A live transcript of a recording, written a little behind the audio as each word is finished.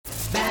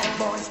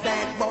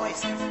bad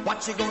boys.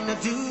 What you gonna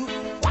do?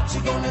 What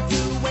you gonna do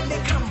when they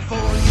come for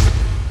you?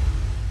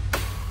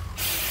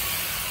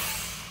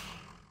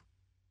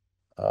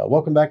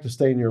 Welcome back to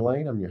Stay in Your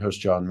Lane. I'm your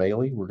host, John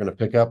Maley. We're going to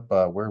pick up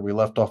where we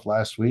left off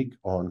last week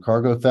on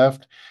cargo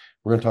theft.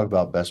 We're going to talk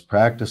about best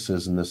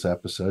practices in this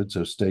episode,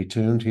 so stay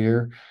tuned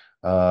here.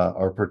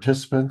 Our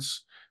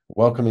participants,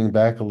 welcoming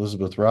back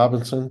Elizabeth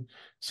Robinson,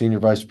 Senior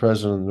Vice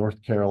President of the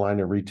North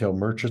Carolina Retail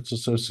Merchants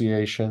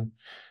Association,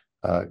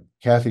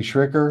 Kathy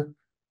Schricker,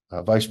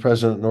 Vice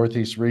President,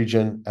 Northeast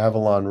Region,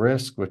 Avalon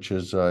Risk, which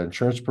is an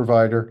insurance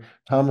provider,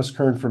 Thomas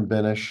Kern from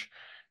Benish,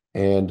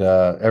 and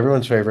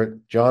everyone's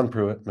favorite, John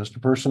Pruitt, Mr.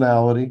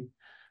 Personality.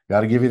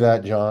 Got to give you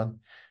that, John,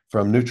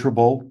 from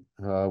Nutrabolt,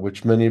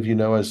 which many of you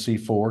know as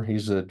C4.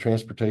 He's a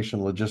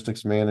transportation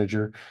logistics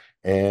manager,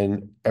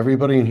 and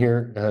everybody in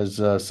here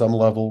has some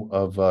level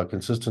of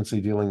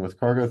consistency dealing with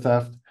cargo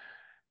theft.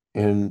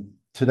 And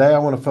today I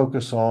want to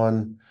focus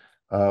on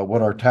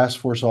what our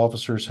task force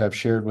officers have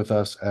shared with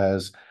us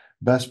as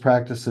best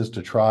practices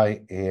to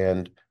try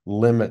and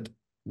limit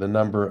the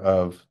number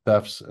of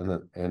thefts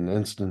and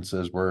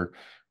instances where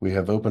we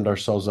have opened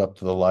ourselves up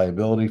to the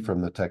liability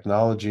from the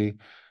technology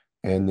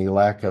and the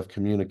lack of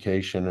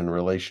communication and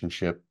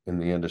relationship in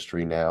the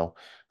industry now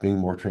being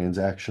more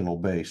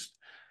transactional based.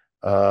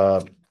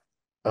 I'm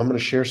going to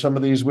share some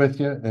of these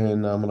with you,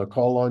 and I'm going to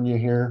call on you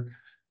here.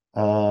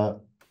 Your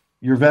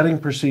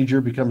vetting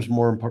procedure becomes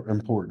more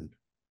important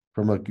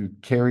from a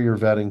carrier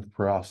vetting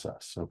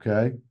process,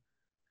 okay?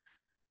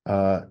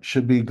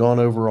 Should be gone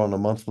over on a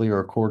monthly or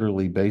a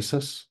quarterly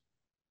basis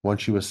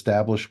once you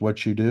establish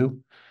what you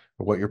do,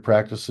 what your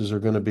practices are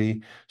going to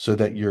be, so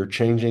that you're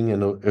changing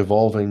and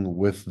evolving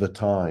with the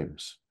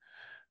times.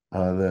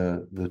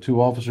 The two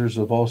officers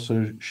have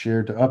also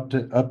shared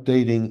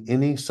updating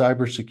any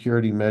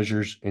cybersecurity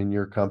measures in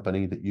your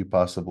company that you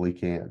possibly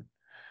can,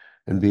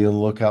 and be on the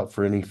lookout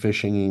for any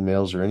phishing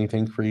emails or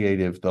anything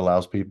creative that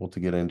allows people to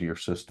get into your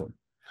system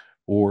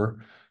or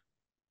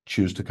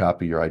choose to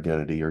copy your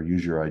identity or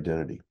use your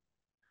identity.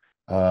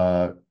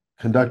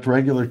 Conduct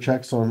regular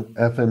checks on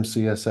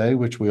FMCSA,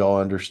 which we all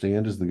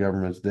understand is the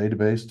government's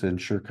database to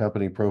ensure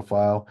company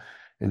profile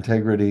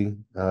integrity.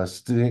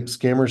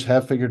 Scammers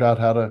have figured out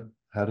how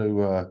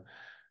to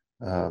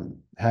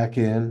hack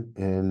in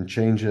and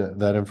change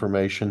that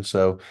information,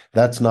 so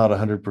that's not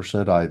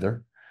 100%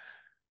 either.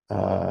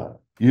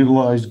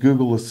 Utilize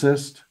Google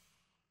Assist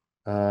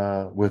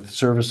with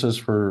services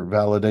for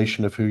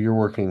validation of who you're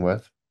working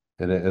with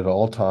at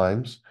all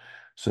times.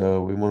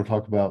 So we want to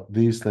talk about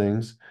these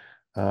things.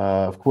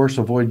 Of course,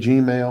 avoid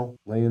Gmail.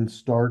 Land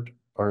Start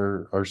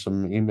are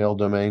some email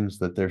domains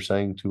that they're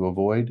saying to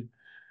avoid.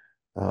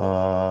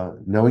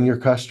 Knowing your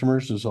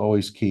customers is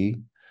always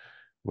key,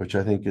 which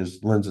I think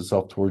lends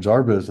itself towards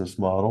our business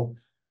model.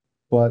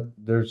 But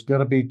there's going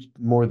to be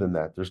more than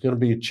that. There's going to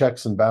be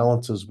checks and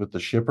balances with the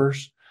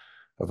shippers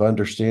of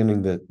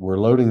understanding that we're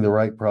loading the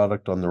right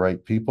product on the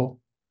right people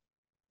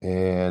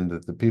and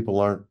that the people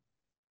aren't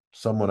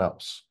someone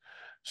else.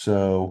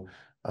 So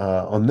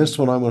on this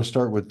one, I'm going to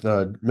start with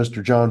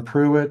Mr. John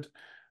Pruitt.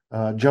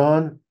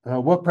 John,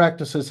 what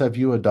practices have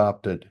you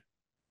adopted?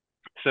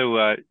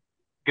 So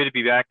good to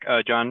be back,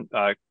 John.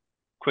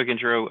 Quick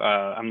intro.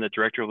 I'm the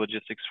director of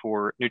logistics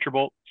for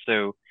Nutrabolt.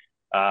 So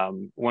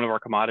one of our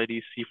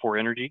commodities, C4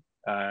 Energy,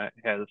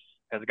 has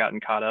gotten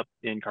caught up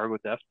in cargo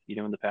theft,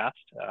 in the past.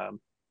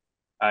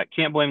 I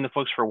can't blame the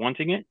folks for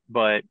wanting it,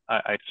 but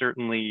I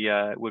certainly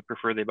would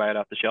prefer they buy it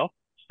off the shelf.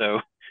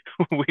 So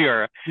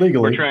we're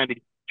Legally. trying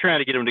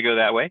to get them to go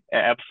that way.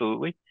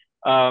 Absolutely.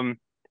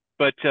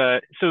 But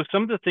so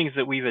some of the things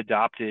that we've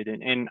adopted,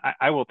 and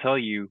I will tell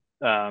you,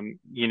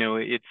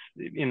 it's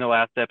in the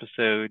last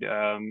episode,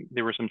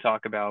 there was some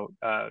talk about,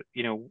 how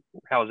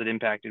has it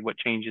impacted, what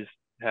changes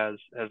has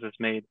this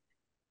made?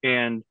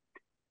 And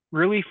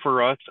really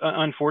for us,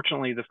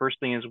 unfortunately, the first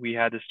thing is we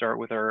had to start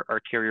with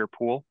our carrier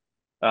pool.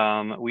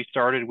 We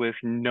started with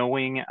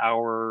knowing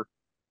our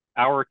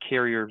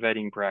carrier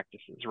vetting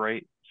practices,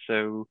 right?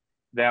 So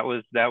that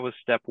was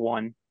step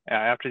one.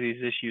 After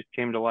these issues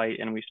came to light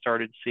and we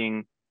started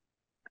seeing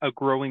a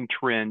growing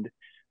trend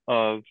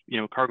of,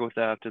 cargo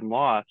theft and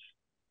loss,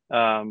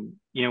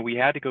 we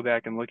had to go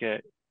back and look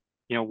at,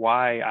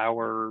 why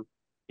our,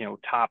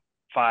 top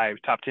 5,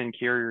 top 10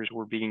 carriers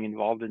were being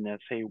involved in this.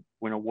 Hey,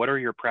 what are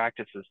your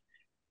practices?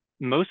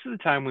 Most of the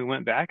time we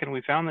went back and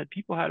we found that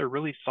people had a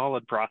really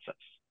solid process.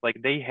 Like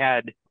they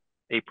had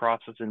a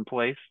process in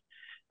place.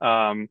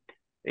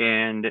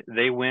 And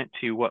they went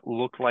to what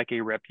looked like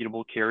a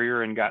reputable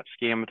carrier and got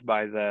scammed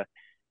by the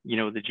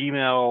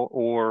Gmail,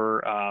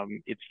 or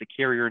it's the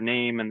carrier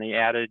name and they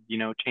added,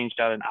 changed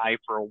out an I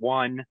for a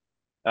 1.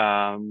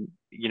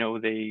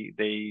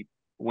 They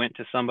went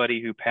to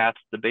somebody who passed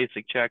the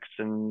basic checks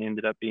and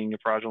ended up being a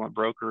fraudulent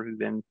broker who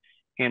then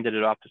handed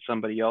it off to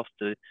somebody else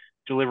to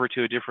deliver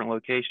to a different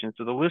location.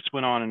 So the list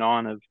went on and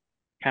on of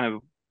kind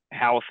of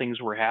how things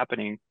were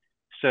happening.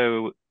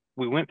 So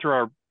we went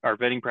through our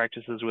vetting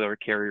practices with our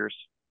carriers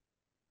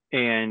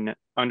and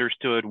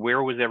understood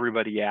where was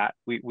everybody at.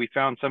 We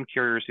found some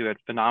carriers who had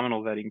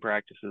phenomenal vetting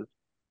practices.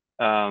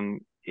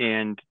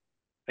 And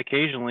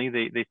occasionally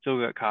they still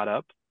got caught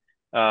up.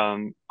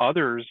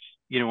 Others,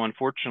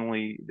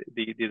 unfortunately,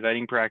 the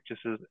vetting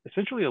practices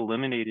essentially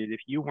eliminated if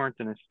you weren't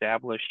an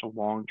established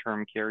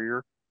long-term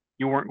carrier,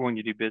 you weren't going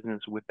to do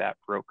business with that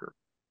broker.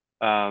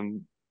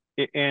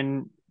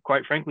 And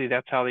quite frankly,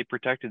 that's how they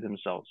protected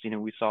themselves.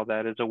 We saw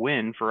that as a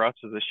win for us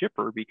as a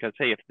shipper because,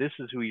 hey, if this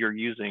is who you're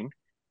using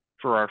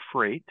for our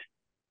freight,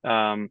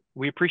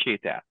 we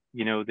appreciate that.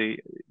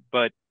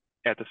 But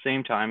at the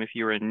same time, if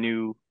you're a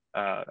new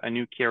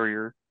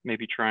carrier,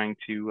 maybe trying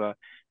to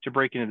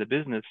break into the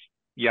business,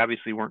 you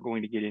obviously weren't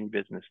going to get any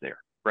business there,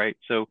 right?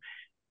 So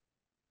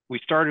we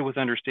started with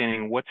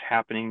understanding what's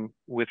happening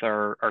with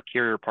our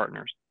carrier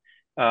partners.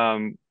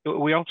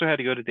 We also had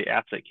to go to the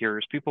asset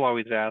carriers. People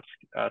always ask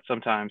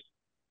sometimes,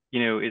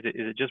 is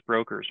it just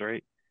brokers,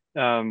 right?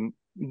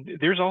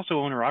 There's also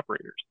owner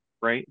operators,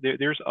 right?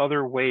 There's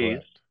other ways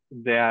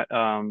that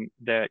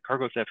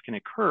cargo theft can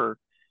occur,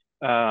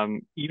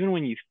 even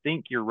when you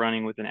think you're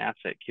running with an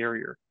asset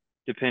carrier,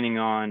 depending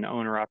on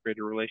owner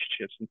operator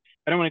relationships. And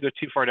I don't want to go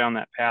too far down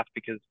that path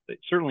because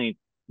it's certainly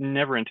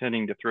never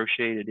intending to throw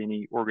shade at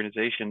any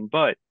organization,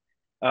 but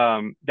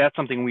that's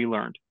something we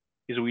learned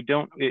is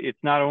it's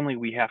not only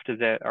we have to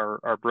vet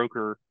our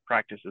broker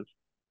practices,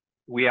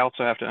 we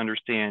also have to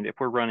understand if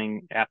we're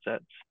running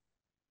assets,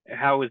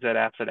 how is that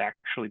asset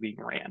actually being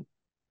ran?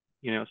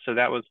 So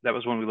that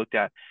was one we looked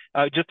at.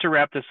 Just to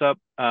wrap this up,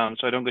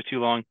 so I don't go too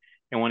long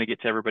and want to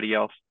get to everybody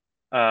else.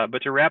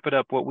 But to wrap it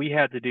up, what we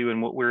had to do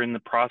and what we're in the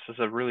process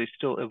of really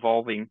still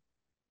evolving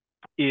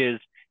is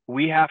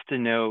we have to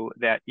know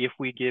that if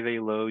we give a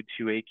load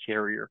to a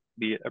carrier,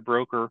 be it a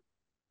broker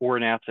or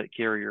an asset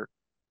carrier,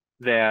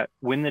 that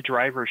when the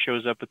driver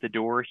shows up at the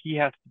door, he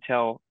has to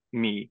tell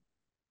me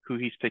who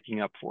he's picking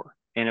up for.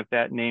 And if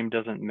that name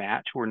doesn't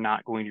match, we're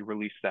not going to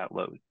release that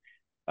load.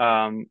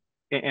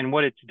 And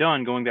what it's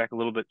done, going back a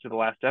little bit to the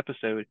last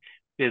episode,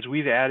 is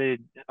we've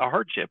added a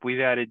hardship. We've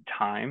added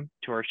time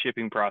to our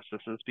shipping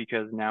processes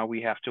because now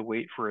we have to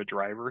wait for a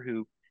driver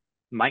who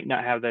might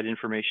not have that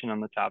information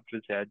on the top of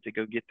his head to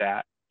go get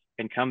that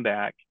and come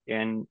back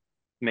and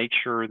make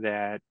sure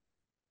that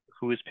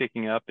who is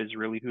picking up is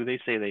really who they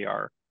say they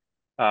are.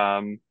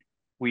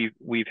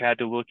 We've had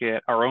to look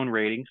at our own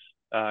ratings.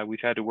 We've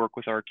had to work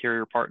with our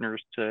carrier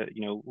partners to,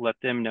 let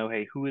them know,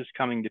 hey, who is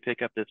coming to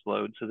pick up this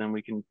load, so then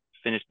we can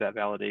finish that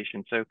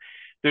validation. So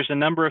there's a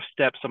number of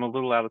steps. I'm a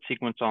little out of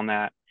sequence on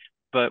that,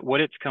 but what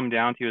it's come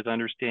down to is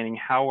understanding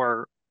how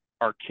our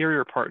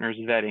carrier partners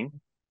vetting,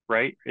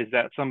 right? Is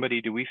that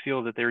somebody, do we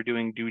feel that they're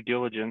doing due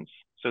diligence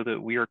so that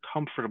we are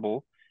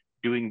comfortable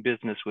doing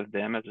business with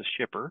them as a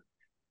shipper?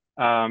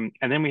 And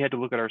then we had to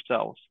look at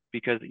ourselves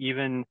because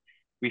even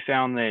we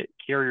found that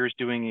carriers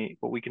doing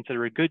what we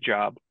consider a good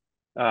job,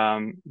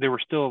 there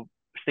were still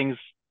things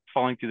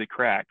falling through the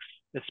cracks,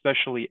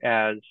 especially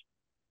as,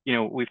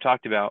 we've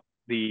talked about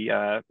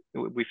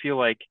we feel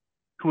like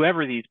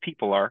whoever these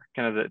people are,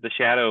 kind of the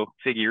shadow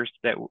figures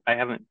that I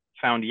haven't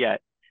found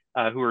yet,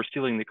 who are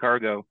stealing the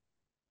cargo,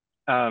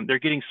 they're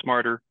getting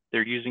smarter.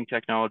 They're using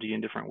technology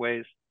in different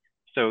ways.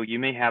 So you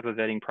may have a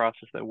vetting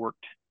process that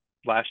worked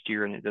last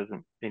year and it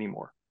doesn't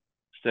anymore.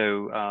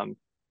 So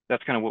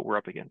that's kind of what we're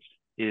up against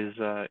is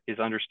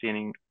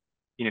understanding,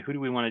 who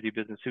do we want to do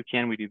business? Who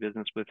can we do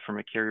business with from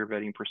a carrier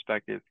vetting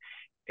perspective?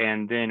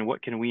 And then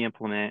what can we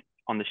implement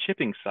on the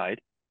shipping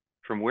side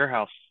from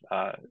warehouse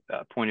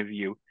point of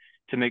view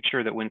to make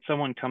sure that when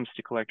someone comes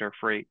to collect our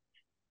freight,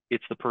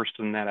 it's the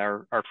person that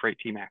our freight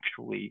team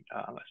actually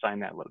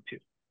assigned that load to.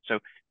 So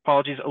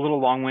apologies, a little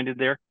long-winded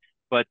there,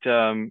 but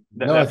no,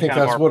 I think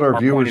that's what our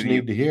viewers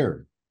need to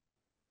hear.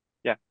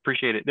 Yeah,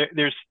 appreciate it.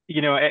 There's,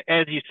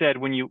 as you said,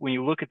 when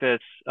you look at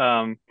this,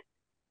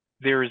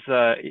 there's,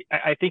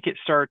 I think it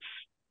starts,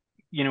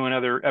 in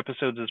other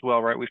episodes as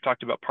well, right? We've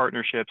talked about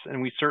partnerships,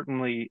 and we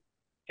certainly,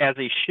 as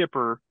a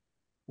shipper,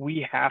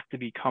 we have to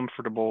be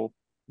comfortable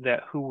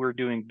that who we're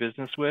doing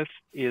business with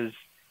is,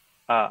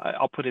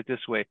 I'll put it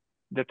this way,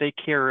 that they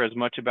care as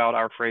much about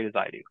our freight as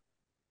I do.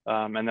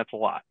 And that's a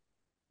lot.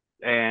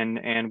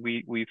 And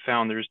we've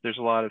found there's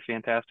a lot of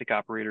fantastic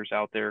operators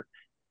out there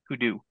who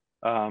do,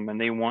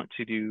 and they want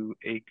to do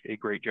a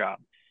great job.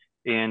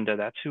 And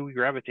that's who we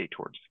gravitate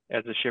towards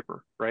as a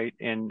shipper, right?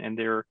 And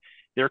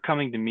they're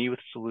coming to me with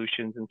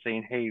solutions and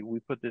saying, hey, we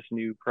put this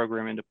new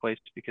program into place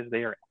because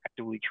they are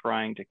actively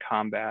trying to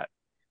combat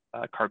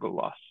cargo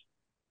loss.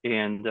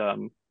 And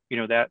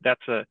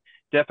that's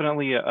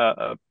definitely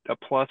a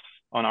plus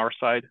on our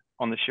side,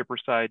 on the shipper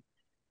side.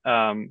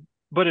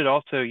 But it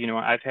also,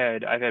 I've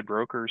had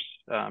brokers,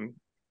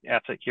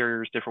 asset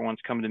carriers, different ones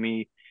come to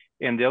me,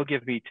 and they'll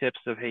give me tips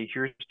of, hey,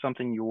 here's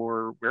something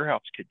your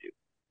warehouse could do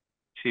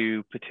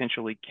to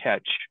potentially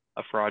catch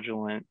a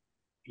fraudulent,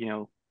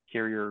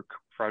 carrier,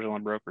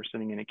 fraudulent broker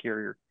sitting in a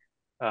carrier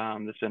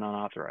that's been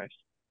unauthorized.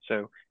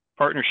 So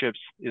partnerships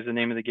is the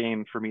name of the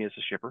game for me as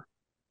a shipper.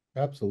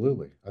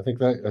 Absolutely. I think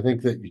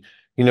that,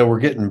 we're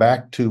getting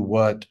back to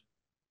what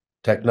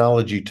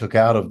technology took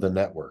out of the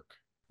network.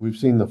 We've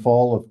seen the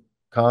fall of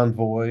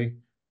Convoy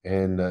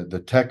and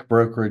the tech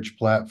brokerage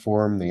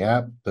platform, the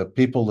app, the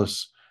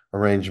paperless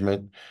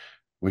arrangement.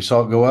 We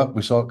saw it go up,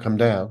 we saw it come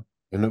down,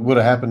 and it would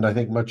have happened, I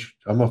think,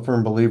 I'm a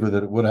firm believer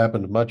that it would have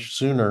happened much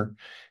sooner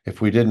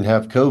if we didn't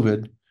have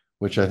COVID,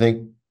 which I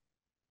think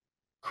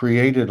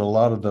created a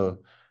lot of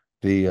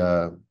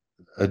the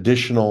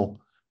additional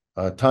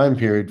time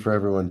period for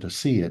everyone to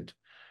see it.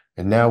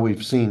 And now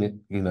we've seen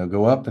it,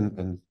 go up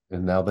and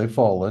now they've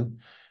fallen.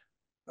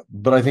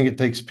 But I think it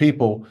takes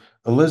people.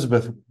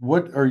 Elizabeth,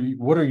 what are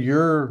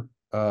your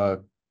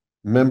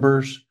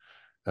members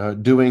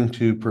doing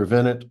to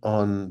prevent it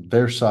on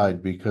their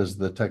side, because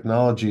the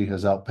technology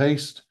has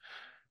outpaced?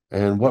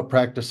 And what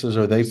practices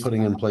are they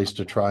putting in place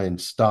to try and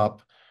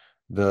stop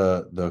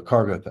the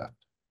cargo theft?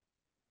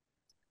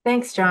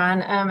 Thanks,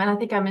 John. And I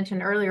think I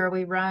mentioned earlier,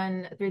 we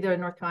run through the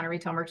North Carolina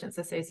Retail Merchants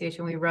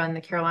Association, we run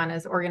the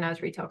Carolinas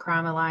Organized Retail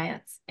Crime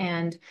Alliance.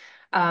 And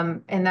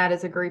that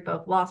is a group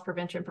of loss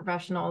prevention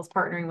professionals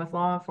partnering with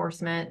law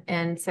enforcement.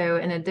 And so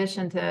in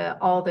addition to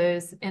all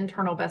those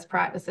internal best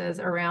practices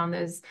around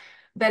those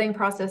vetting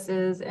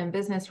processes and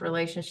business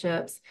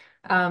relationships,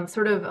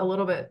 sort of a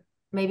little bit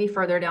maybe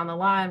further down the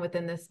line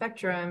within the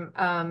spectrum,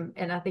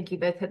 and I think you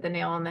both hit the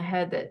nail on the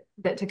head,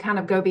 that to kind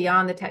of go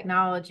beyond the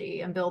technology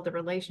and build the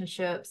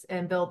relationships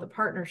and build the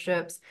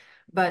partnerships,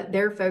 but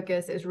their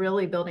focus is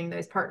really building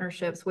those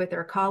partnerships with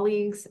their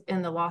colleagues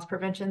in the loss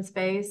prevention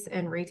space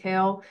and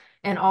retail,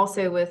 and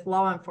also with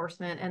law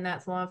enforcement, and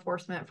that's law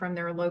enforcement from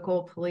their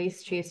local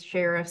police chiefs,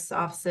 sheriff's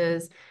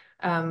offices.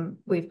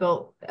 We've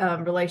built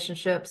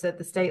relationships at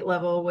the state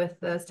level with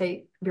the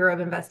State Bureau of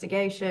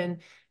Investigation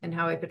and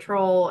Highway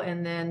Patrol,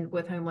 and then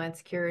with Homeland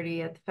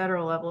Security at the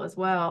federal level as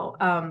well.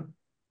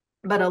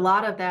 But a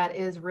lot of that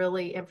is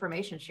really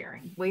information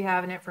sharing. We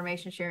have an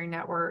information sharing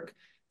network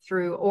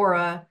through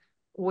Aura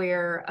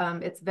where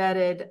it's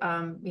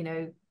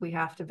vetted. We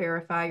have to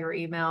verify your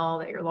email,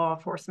 that you're law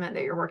enforcement,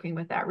 that you're working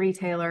with that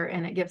retailer,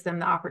 and it gives them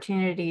the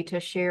opportunity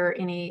to share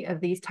any of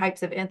these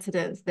types of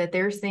incidents that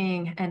they're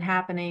seeing and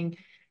happening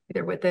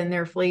either within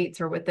their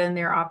fleets or within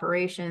their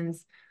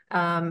operations,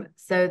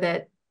 so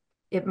that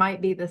it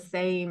might be the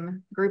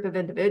same group of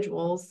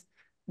individuals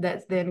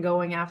that's then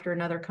going after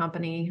another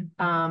company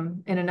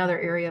in another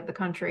area of the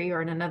country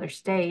or in another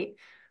state,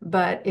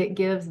 but it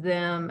gives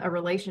them a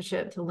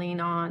relationship to lean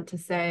on to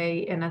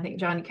say, and I think,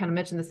 John, you kind of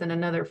mentioned this in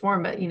another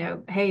form, but,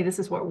 hey, this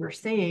is what we're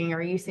seeing.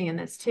 Are you seeing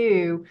this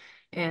too?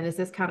 And is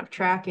this kind of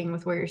tracking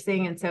with what you're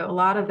seeing? And so a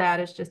lot of that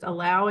is just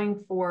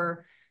allowing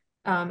for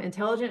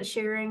intelligence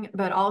sharing,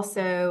 but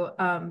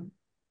also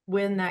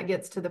when that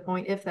gets to the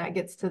point, if that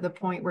gets to the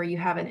point where you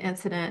have an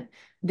incident,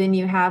 then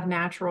you have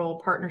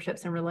natural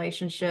partnerships and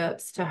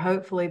relationships to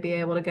hopefully be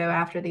able to go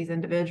after these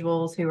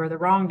individuals who are the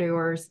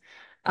wrongdoers,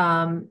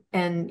 and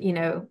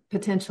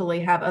potentially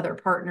have other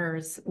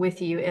partners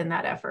with you in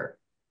that effort.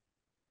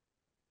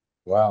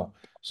 Wow.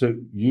 So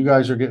you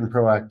guys are getting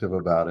proactive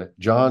about it.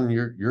 John,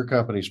 your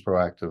company's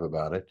proactive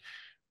about it.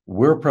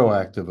 We're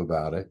proactive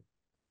about it.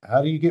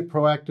 How do you get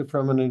proactive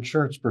from an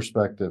insurance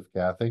perspective,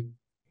 Kathy?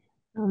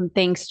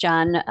 Thanks,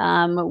 John.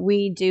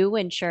 We do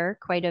insure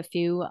quite a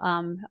few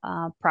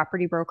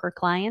property broker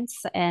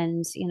clients,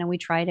 and we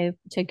try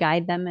to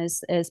guide them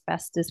as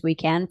best as we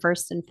can.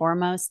 First and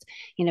foremost,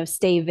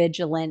 stay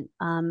vigilant.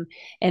 And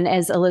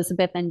as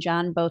Elizabeth and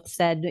John both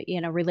said,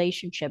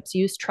 relationships,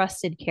 use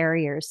trusted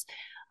carriers.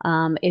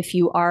 If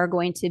you are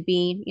going to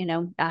be,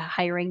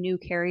 hiring new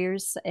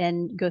carriers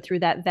and go through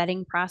that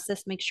vetting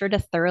process, make sure to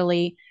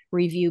thoroughly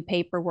review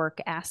paperwork,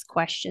 ask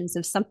questions.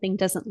 If something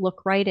doesn't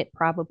look right, it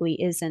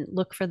probably isn't.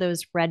 Look for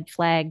those red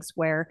flags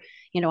where,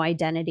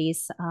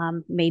 identities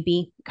may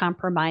be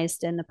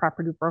compromised and the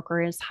property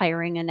broker is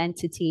hiring an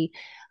entity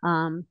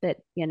that,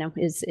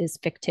 is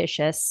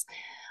fictitious.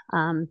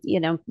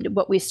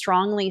 What we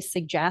strongly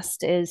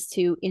suggest is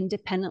to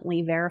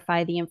independently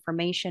verify the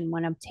information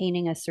when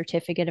obtaining a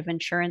certificate of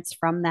insurance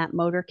from that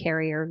motor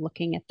carrier,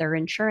 looking at their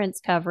insurance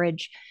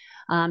coverage.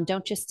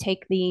 Don't just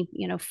take the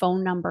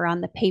phone number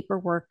on the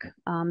paperwork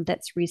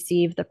that's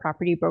received. The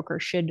property broker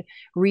should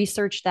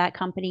research that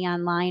company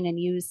online and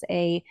use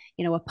a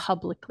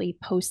publicly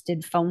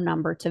posted phone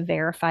number to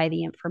verify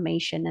the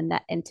information and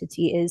that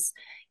entity is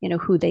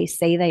who they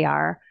say they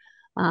are.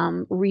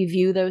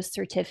 Review those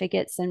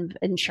certificates and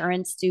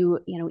insurance, do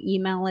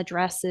email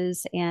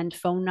addresses and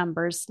phone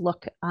numbers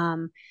look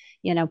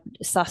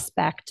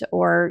suspect,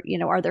 or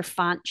are there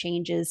font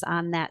changes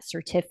on that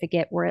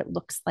certificate where it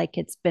looks like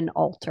it's been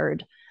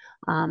altered?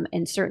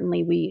 And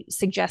certainly we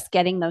suggest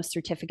getting those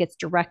certificates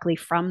directly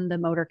from the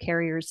motor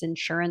carrier's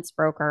insurance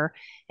broker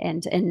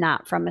and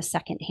not from a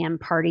secondhand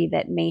party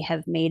that may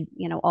have made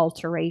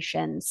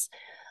alterations.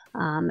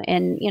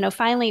 And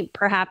finally,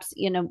 perhaps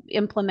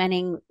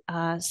implementing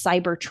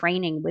cyber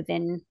training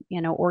within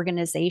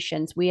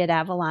organizations. We at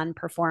Avalon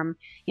perform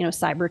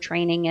cyber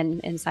training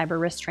and cyber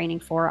risk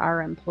training for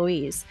our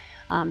employees,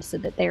 so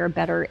that they are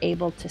better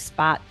able to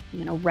spot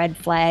red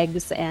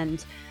flags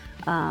and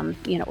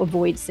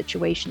avoid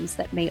situations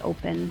that may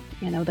open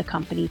the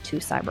company to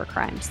cyber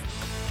crimes.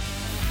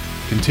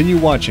 Continue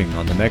watching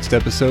on the next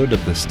episode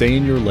of the Stay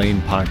in Your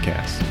Lane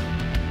podcast.